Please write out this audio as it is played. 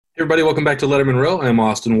Everybody, welcome back to Letterman Row. I'm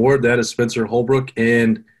Austin Ward. That is Spencer Holbrook,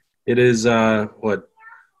 and it is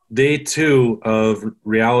day two of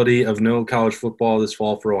reality of no college football this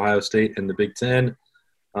fall for Ohio State and the Big Ten.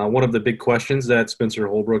 One of the big questions that Spencer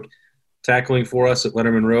Holbrook tackling for us at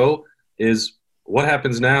Letterman Row is what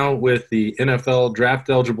happens now with the NFL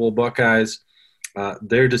draft eligible Buckeyes,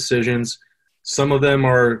 their decisions. Some of them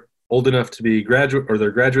are old enough to be graduate, or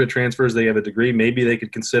they're graduate transfers. They have a degree. Maybe they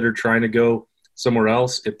could consider trying to go somewhere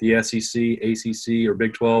else if the SEC, ACC, or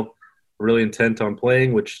Big 12 are really intent on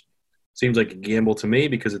playing, which seems like a gamble to me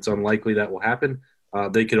because it's unlikely that will happen.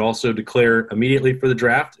 They could also declare immediately for the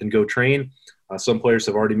draft and go train. Some players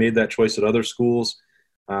have already made that choice at other schools.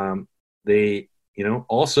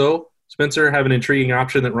 Also, Spencer, have an intriguing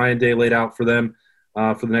option that Ryan Day laid out for them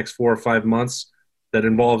for the next 4 or 5 months that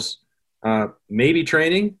involves maybe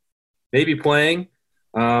training, maybe playing,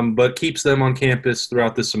 but keeps them on campus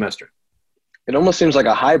throughout this semester. It almost seems like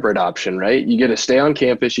a hybrid option, right? You get to stay on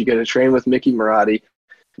campus, you get to train with Mickey Marotti,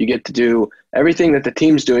 you get to do everything that the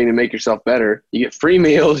team's doing to make yourself better. You get free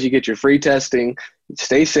meals, you get your free testing,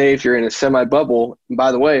 stay safe, you're in a semi-bubble. And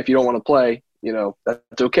by the way, if you don't want to play,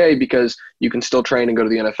 that's okay because you can still train and go to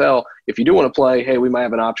the NFL. If you do want to play, hey, we might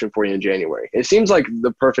have an option for you in January. It seems like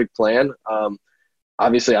the perfect plan.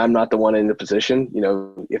 Obviously, I'm not the one in the position.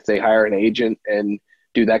 If they hire an agent and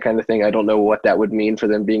do that kind of thing, I don't know what that would mean for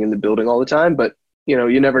them being in the building all the time, but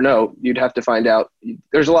you never know. You'd have to find out.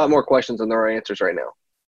 There's a lot more questions than there are answers right now.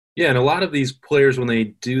 Yeah, and a lot of these players, when they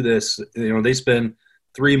do this, they spend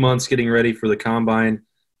 3 months getting ready for the combine.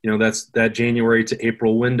 That's that January to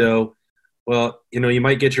April window. Well, you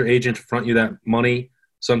might get your agent to front you that money.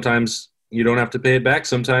 Sometimes you don't have to pay it back.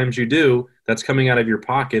 Sometimes you do. That's coming out of your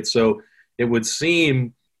pocket. So it would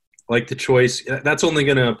seem like the choice, that's only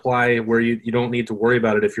going to apply where you don't need to worry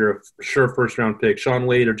about it if you're a sure first-round pick. Shaun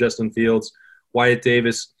Wade or Justin Fields, Wyatt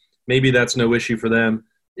Davis, maybe that's no issue for them,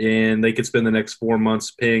 and they could spend the next 4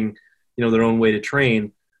 months paying, their own way to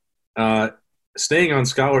train. Staying on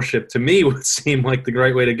scholarship, to me, would seem like the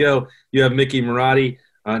right way to go. You have Mickey Marotti,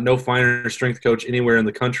 no finer strength coach anywhere in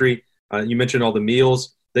the country. You mentioned all the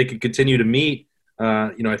meals. They could continue to meet.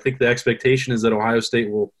 I think the expectation is that Ohio State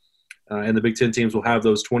will and the Big Ten teams will have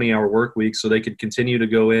those 20-hour work weeks so they could continue to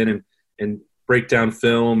go in and break down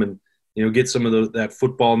film and, get some of that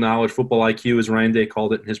football knowledge, football IQ, as Ryan Day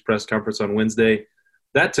called it in his press conference on Wednesday.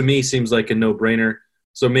 That, to me, seems like a no-brainer.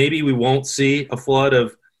 So maybe we won't see a flood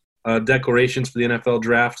of declarations for the NFL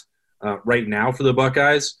draft right now for the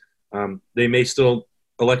Buckeyes. They may still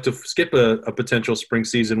elect to skip a potential spring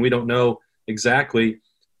season. We don't know exactly.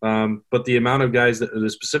 But the amount of guys, the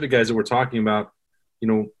specific guys that we're talking about,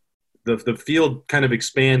 the field kind of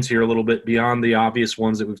expands here a little bit beyond the obvious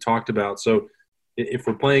ones that we've talked about. So if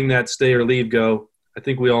we're playing that stay or leave go, I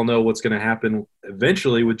think we all know what's going to happen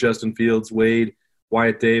eventually with Justin Fields, Wade,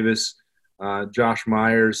 Wyatt Davis, Josh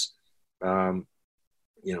Myers, couple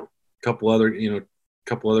other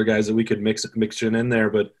guys that we could mix in there.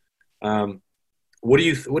 But what do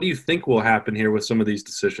you think will happen here with some of these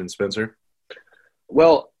decisions, Spencer?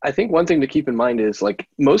 Well, I think one thing to keep in mind is like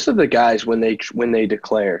most of the guys when they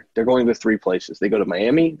declare, they're going to 3 places. They go to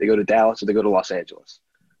Miami, they go to Dallas, or they go to Los Angeles.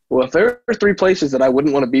 Well, if there are 3 places that I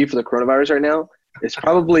wouldn't want to be for the coronavirus right now, it's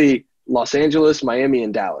probably Los Angeles, Miami,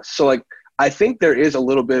 and Dallas. So like I think there is a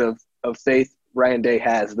little bit of faith Ryan Day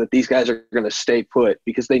has that these guys are going to stay put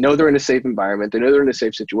because they know they're in a safe environment. They know they're in a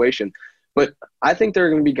safe situation. But I think there are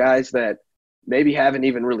going to be guys that maybe haven't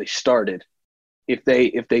even really started. If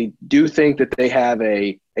they do think that they have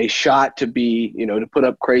a shot to be, to put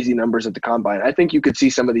up crazy numbers at the combine, I think you could see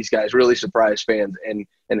some of these guys really surprise fans and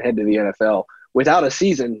head to the NFL. Without a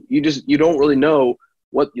season, you don't really know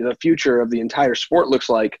what the future of the entire sport looks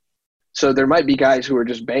like. So there might be guys who are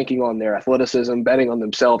just banking on their athleticism, betting on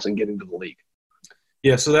themselves, and getting to the league.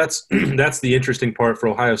 Yeah, so that's the interesting part for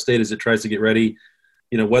Ohio State as it tries to get ready,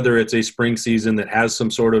 whether it's a spring season that has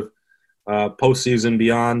some sort of postseason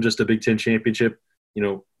beyond just a Big Ten championship,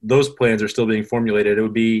 those plans are still being formulated. It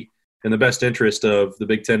would be in the best interest of the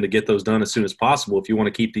Big Ten to get those done as soon as possible if you want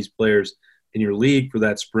to keep these players in your league for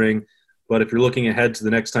that spring. But if you're looking ahead to the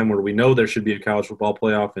next time where we know there should be a college football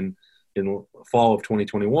playoff in fall of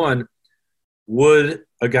 2021, would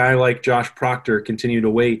a guy like Josh Proctor continue to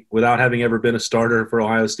wait without having ever been a starter for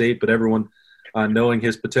Ohio State, but everyone knowing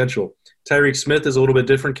his potential? Tyreek Smith is a little bit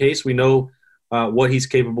different case. We know what he's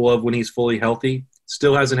capable of when he's fully healthy.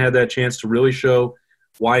 Still hasn't had that chance to really show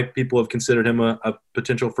why people have considered him a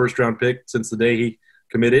potential first-round pick since the day he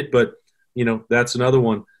committed. But, that's another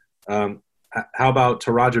one. How about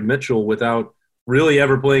Taraja Mitchell without really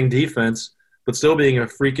ever playing defense, but still being a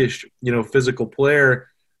freakish, physical player?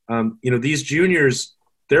 These juniors,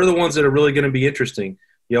 they're the ones that are really going to be interesting.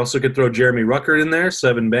 You also could throw Jeremy Ruckert in there,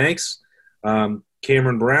 Sevyn Banks,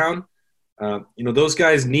 Cameron Brown. Those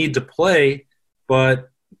guys need to play, but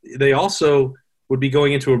they also would be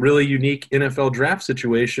going into a really unique NFL draft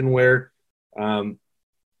situation where,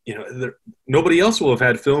 nobody else will have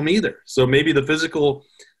had film either. So maybe the physical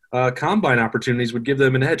combine opportunities would give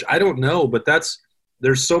them an edge. I don't know, but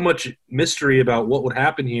there's so much mystery about what would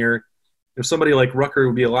happen here. If somebody like Rucker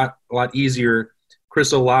would be a lot easier,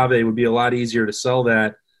 Chris Olave would be a lot easier to sell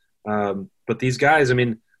that. But these guys, I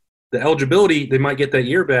mean, the eligibility, they might get that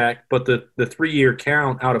year back, but the 3-year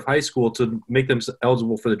count out of high school to make them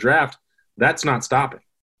eligible for the draft, that's not stopping.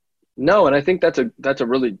 No, and I think that's a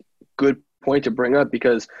really good point to bring up,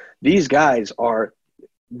 because these guys are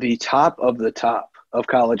the top of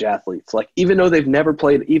college athletes. Like, even though they've never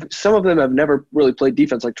played, even some of them have never really played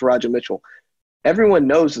defense, like Taraja Mitchell. Everyone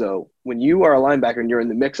knows, though, when you are a linebacker and you're in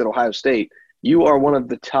the mix at Ohio State, you are one of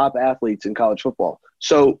the top athletes in college football.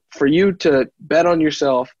 So for you to bet on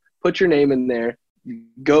yourself, put your name in there,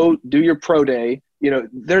 go do your pro day,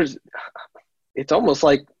 it's almost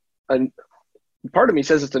like part of me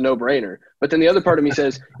says it's a no-brainer, but then the other part of me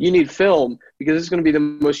says you need film, because it's going to be the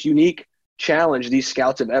most unique challenge these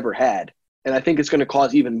scouts have ever had. And I think it's going to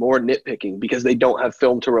cause even more nitpicking because they don't have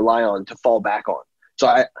film to rely on, to fall back on.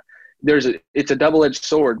 So it's a double-edged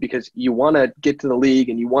sword, because you want to get to the league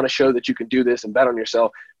and you want to show that you can do this and bet on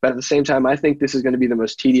yourself. But at the same time, I think this is going to be the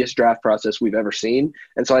most tedious draft process we've ever seen.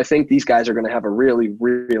 And so I think these guys are going to have a really,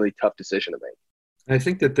 really tough decision to make. I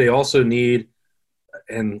think that they also need,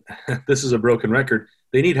 and this is a broken record,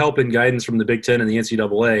 they need help and guidance from the Big Ten and the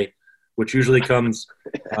NCAA, which usually comes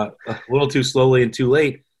a little too slowly and too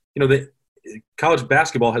late. College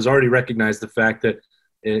basketball has already recognized the fact that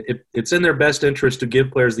it's in their best interest to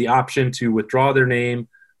give players the option to withdraw their name,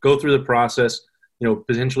 go through the process,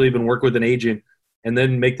 potentially even work with an agent, and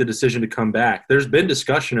then make the decision to come back. There's been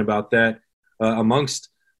discussion about that amongst,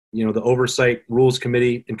 the oversight rules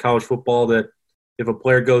committee in college football, that if a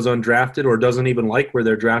player goes undrafted or doesn't even like where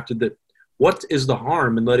they're drafted, that what is the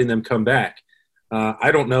harm in letting them come back?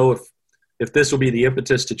 I don't know if this will be the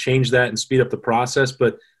impetus to change that and speed up the process,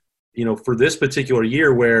 but for this particular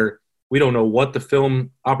year where we don't know what the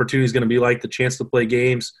film opportunity is going to be like, the chance to play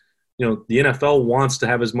games, the NFL wants to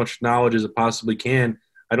have as much knowledge as it possibly can.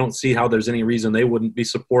 I don't see how there's any reason they wouldn't be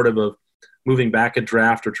supportive of moving back a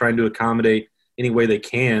draft or trying to accommodate any way they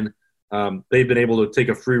can. They've been able to take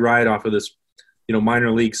a free ride off of this,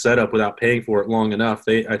 minor league setup without paying for it long enough.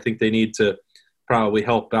 I think they need to probably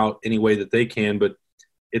help out any way that they can, but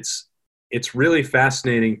it's really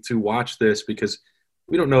fascinating to watch this, because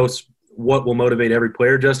we don't know what will motivate every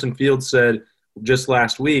player. Justin Fields said just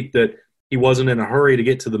last week that he wasn't in a hurry to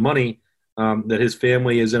get to the money, that his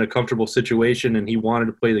family is in a comfortable situation and he wanted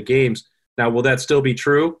to play the games. Now, will that still be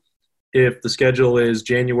true if the schedule is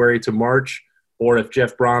January to March, or if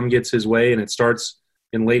Jeff Brom gets his way and it starts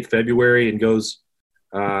in late February and goes,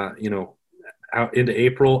 out into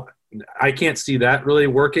April? I can't see that really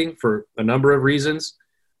working for a number of reasons,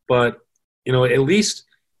 but, at least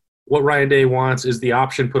what Ryan Day wants is the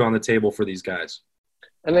option put on the table for these guys.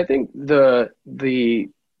 And I think the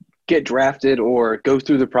get drafted or go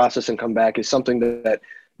through the process and come back is something that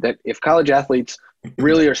if college athletes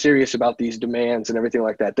really are serious about these demands and everything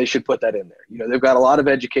like that, they should put that in there. They've got a lot of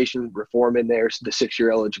education reform in there, the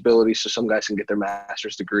 6-year eligibility, so some guys can get their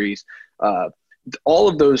master's degrees. All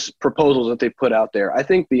of those proposals that they put out there, I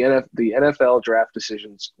think the NFL draft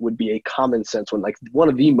decisions would be a common sense one, like one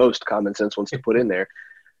of the most common sense ones to put in there.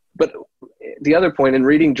 But the other point, in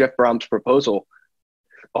reading Jeff Brom's proposal,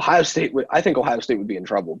 I think Ohio State would be in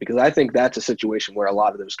trouble, because I think that's a situation where a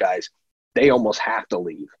lot of those guys, they almost have to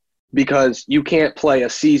leave, because you can't play a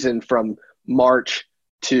season from March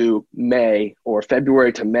to May or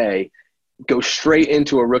February to May, go straight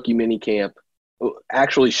into a rookie mini camp,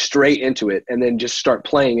 actually straight into it, and then just start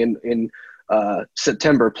playing in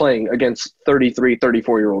September, playing against 33,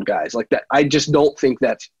 34-year-old guys like that. I just don't think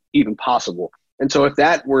that's even possible. And so if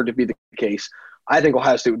that were to be the case, I think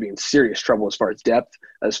Ohio State would be in serious trouble as far as depth,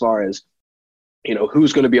 as far as,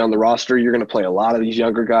 who's going to be on the roster. You're going to play a lot of these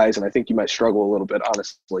younger guys, and I think you might struggle a little bit,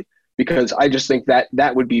 honestly, because I just think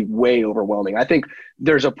that would be way overwhelming. I think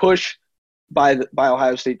there's a push by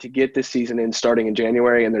Ohio State to get this season in starting in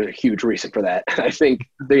January, and there's a huge reason for that. I think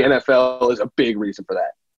the NFL is a big reason for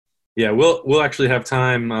that. Yeah, we'll actually have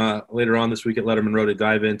time later on this week at Letterman Row to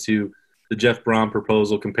dive into the Jeff Brom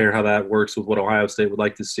proposal, compare how that works with what Ohio State would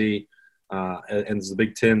like to see, and the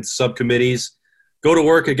Big Ten subcommittees go to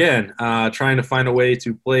work again, trying to find a way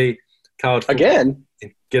to play college football again,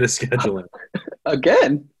 and get a schedule in.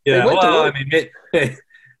 Again, Yeah, well, I mean,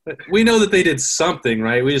 we know that they did something,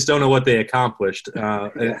 right? We just don't know what they accomplished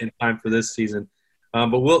in time for this season.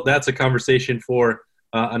 But that's a conversation for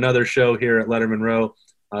another show here at Letterman Row.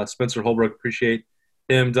 Spencer Holbrook, appreciate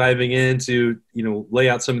him diving in to, lay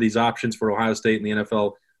out some of these options for Ohio State and the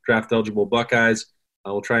NFL draft-eligible Buckeyes.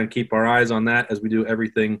 We'll try and keep our eyes on that as we do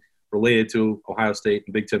everything related to Ohio State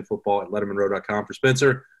and Big Ten football at LettermanRow.com. For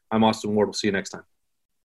Spencer, I'm Austin Ward. We'll see you next time.